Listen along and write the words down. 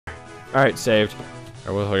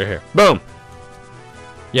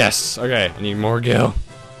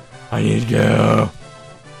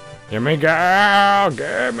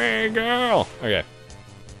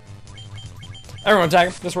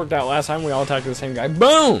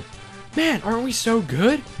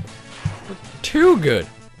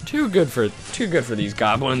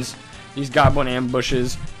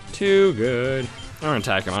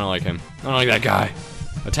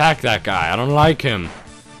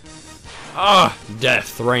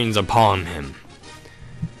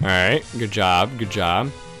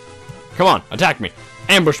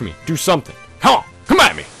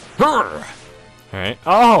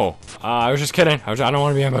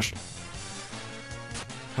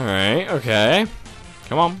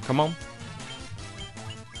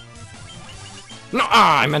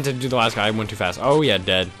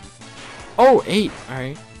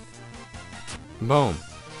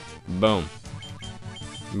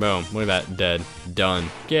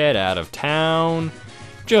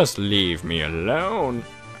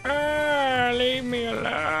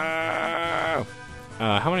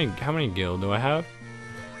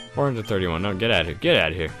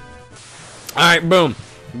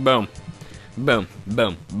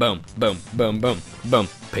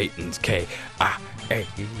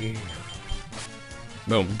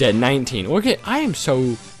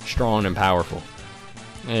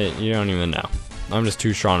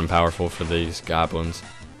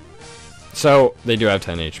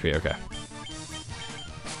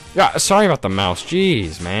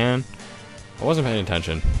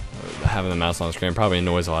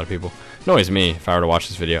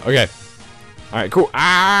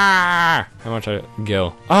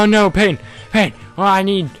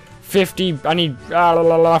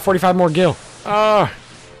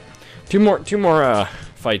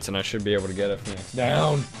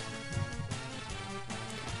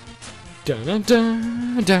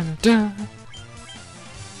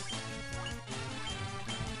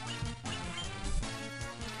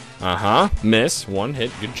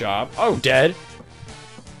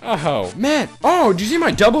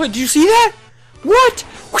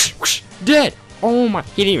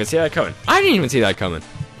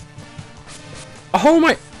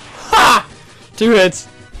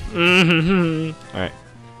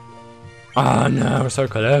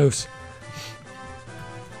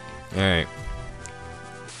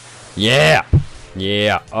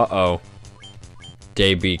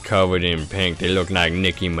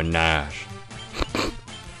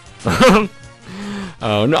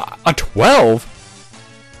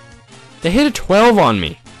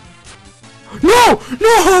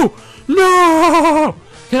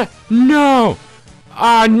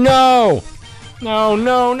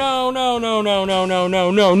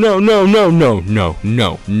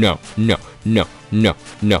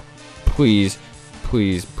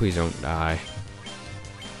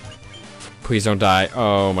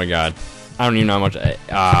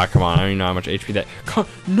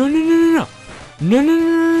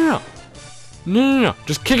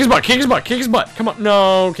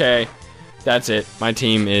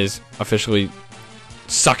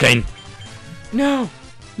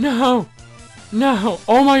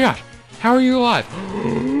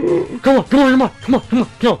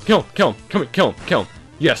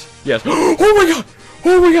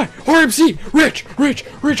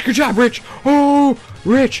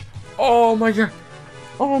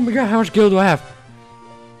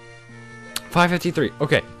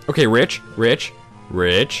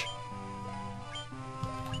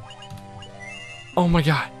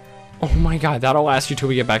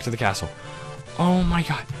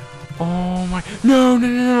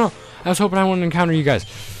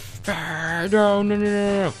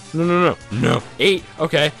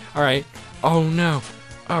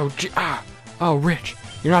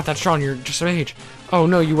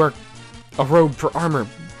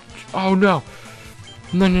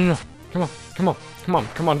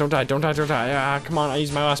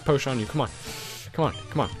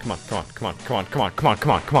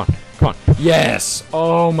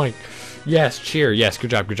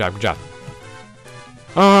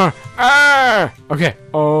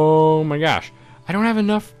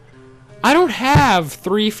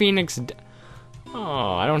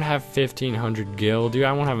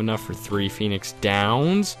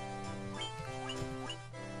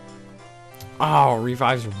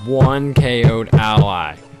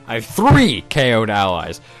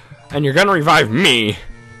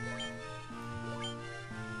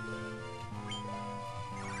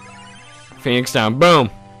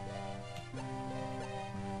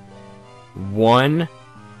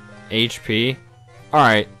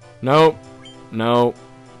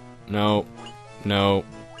No. No.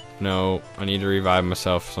 No. I need to revive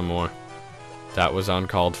myself some more. That was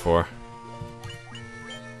uncalled for.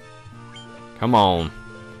 Come on.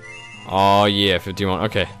 Oh, yeah, 51.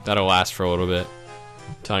 Okay, that'll last for a little bit.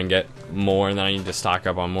 Until I can get more, and then I need to stock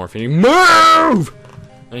up on more Phoenix. Move!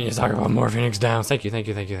 I need to stock up on more Phoenix Downs. Thank you, thank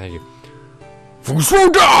you, thank you, thank you.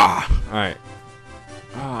 Alright.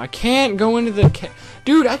 Oh, I can't go into the...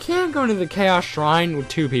 Dude, I can't go into the Chaos Shrine with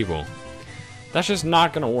 2 people. That's just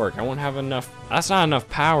not gonna work. I won't have enough... That's not enough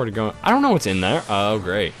power to go... I don't know what's in there. Oh,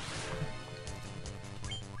 great.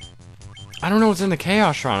 I don't know what's in the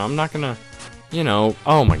Chaos Shrine. I'm not gonna... You know...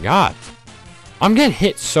 Oh, my God. I'm getting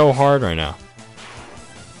hit so hard right now.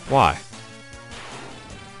 Why?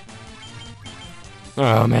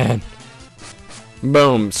 Oh, man.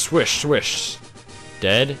 Boom. Swish, swish.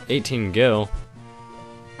 Dead. 18 gil.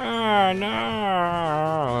 Oh,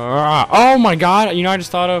 no. Oh, my God. You know what I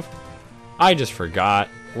just thought of? I just forgot.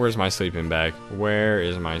 Where's my sleeping bag? Where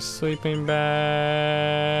is my sleeping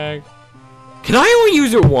bag? Can I only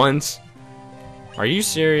use it once? Are you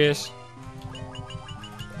serious?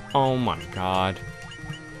 Oh my God.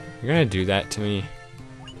 You're gonna do that to me?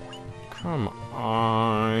 Come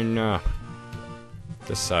on.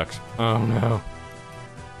 This sucks. Oh no.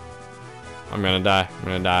 I'm gonna die. I'm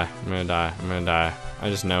gonna die. I'm gonna die. I'm gonna die. I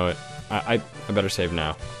just know it. I better save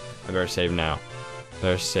now. I better save now.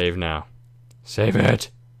 Better save now. Save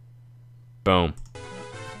it. Boom.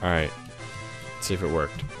 Alright. Let's see if it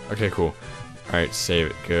worked. Okay, cool. Alright, save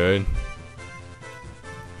it. Good.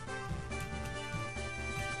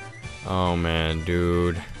 Oh man,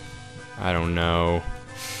 dude. I don't know.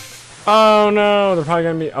 Oh no, they're probably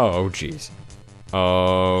gonna be... Oh, jeez.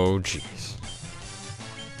 Oh, jeez.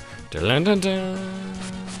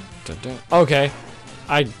 Okay.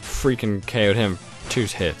 I freaking KO'd him. 2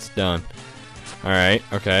 hits. Done. Alright,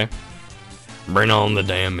 okay. Bring on the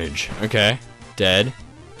damage. Okay. Dead.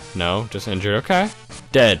 No, just injured. Okay.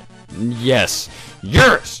 Dead. Yes.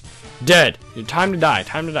 Yes! Dead. Time to die.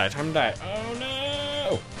 Time to die. Time to die. Oh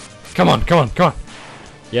no! Come on, come on, come on.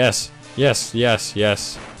 Yes. Yes, yes,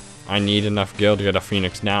 yes. I need enough gil to get a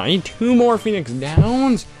Phoenix down. I need 2 more Phoenix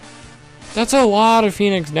Downs. That's a lot of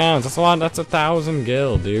Phoenix Downs. That's a lot. That's 1,000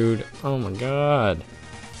 gil, dude. Oh my God.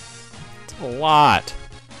 That's a lot.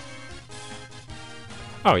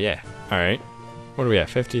 Oh yeah. All right. What are we at?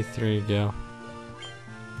 53 gil.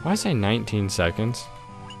 Why did I say 19 seconds?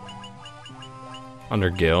 Under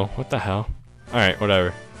gil. What the hell? All right.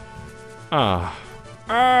 Whatever. Ah.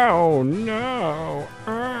 Oh no.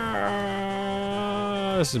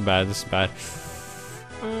 This is bad. This is bad.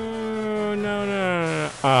 Oh no no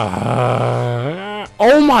no.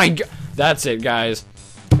 Oh my God. That's it, guys.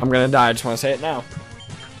 I'm gonna die. I just want to say it now.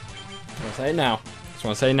 I want to say it now. Just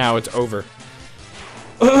want to say now. It's over.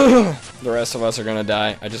 The rest of us are gonna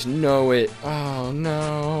die. I just know it. Oh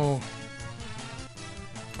no.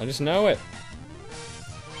 I just know it.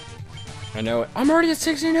 I know it. I'm already at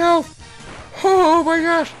 16 health. Oh my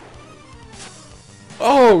gosh.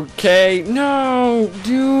 Okay. No,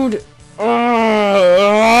 dude.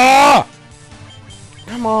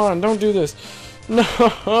 Come on. Don't do this. No.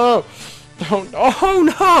 Don't. Oh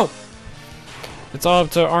no. It's all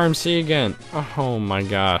up to RMC again. Oh my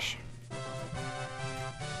gosh.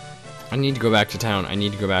 I need to go back to town. I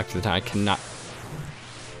need to go back to the town. I cannot.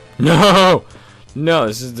 No! No,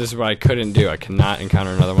 this is what I couldn't do. I cannot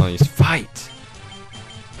encounter another one of these fights.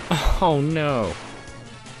 Oh no.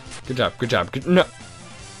 Good job, good job. Good no.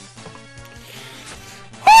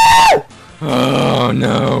 Oh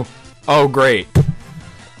no. Oh great.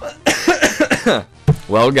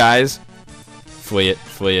 Well guys. Flee it,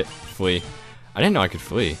 flee it, flee. I didn't know I could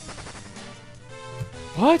flee.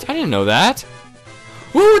 What? I didn't know that.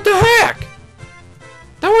 Whoa, what the heck?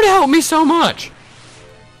 That would have helped me so much.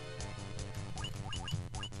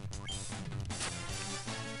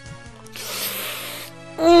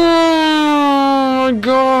 Oh my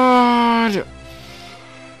God.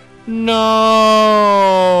 No.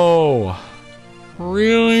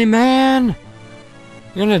 Really, man?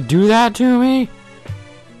 You're gonna do that to me?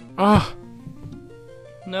 Ugh.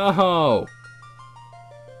 No.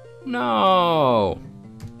 No.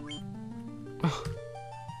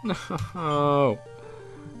 No.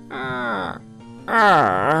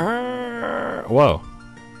 Whoa.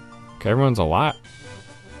 Okay, everyone's alive.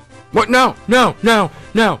 What? No, no, no,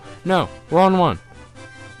 no, no. Wrong one.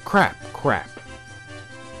 Crap, crap.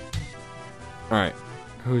 Alright.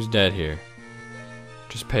 Who's dead here?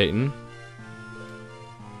 Just Peyton.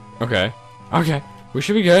 Okay. Okay. We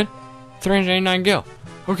should be good. 389 gil.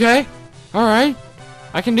 Okay. Alright.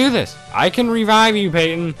 I can do this. I can revive you,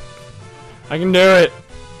 Peyton. I can do it.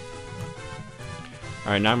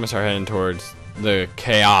 Alright, now I'm gonna start heading towards the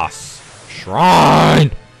Chaos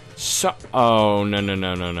Shrine. So, oh, no.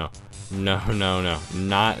 No.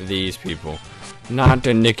 Not these people. Not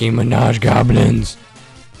the Nicki Minaj goblins.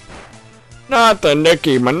 Not the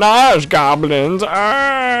Nicki Minaj goblins.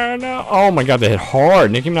 No. Oh my god, they hit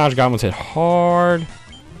hard. Nicki Minaj goblins hit hard.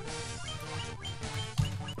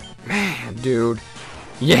 Man, dude.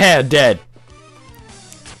 Yeah, dead.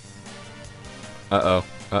 Uh-oh.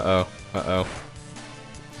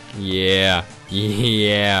 Yeah.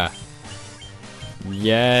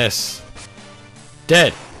 Yes.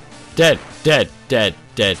 Dead.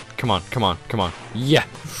 Come on. Yeah.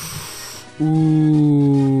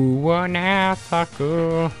 Ooh, what now,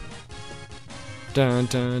 sucker? Dun.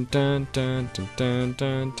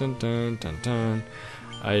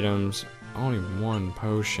 Items. Only one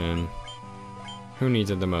potion. Who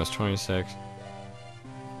needs it the most? 26.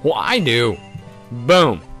 Well, I do.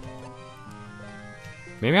 Boom.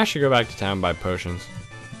 Maybe I should go back to town and buy potions.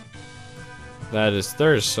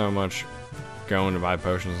 There's so much going to buy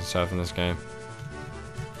potions and stuff in this game.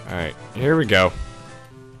 Alright, here we go.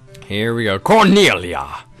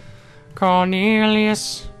 Cornelia!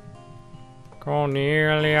 Cornelia!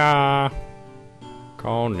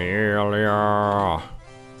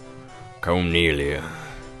 Give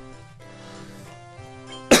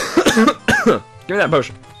me that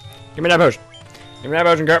potion. Give me that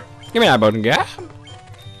potion, girl.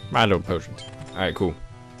 My little potions. Alright, cool.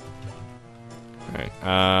 Alright,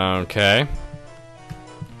 okay.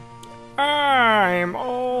 I'm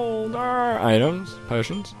older. Items,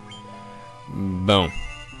 potions. Boom.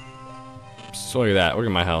 So look at that. Look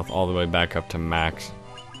at my health all the way back up to max.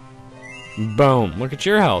 Boom. Look at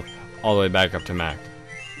your health all the way back up to max.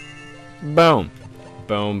 Boom.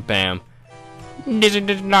 Boom, bam. Boom,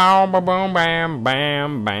 bam,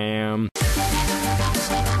 bam, bam.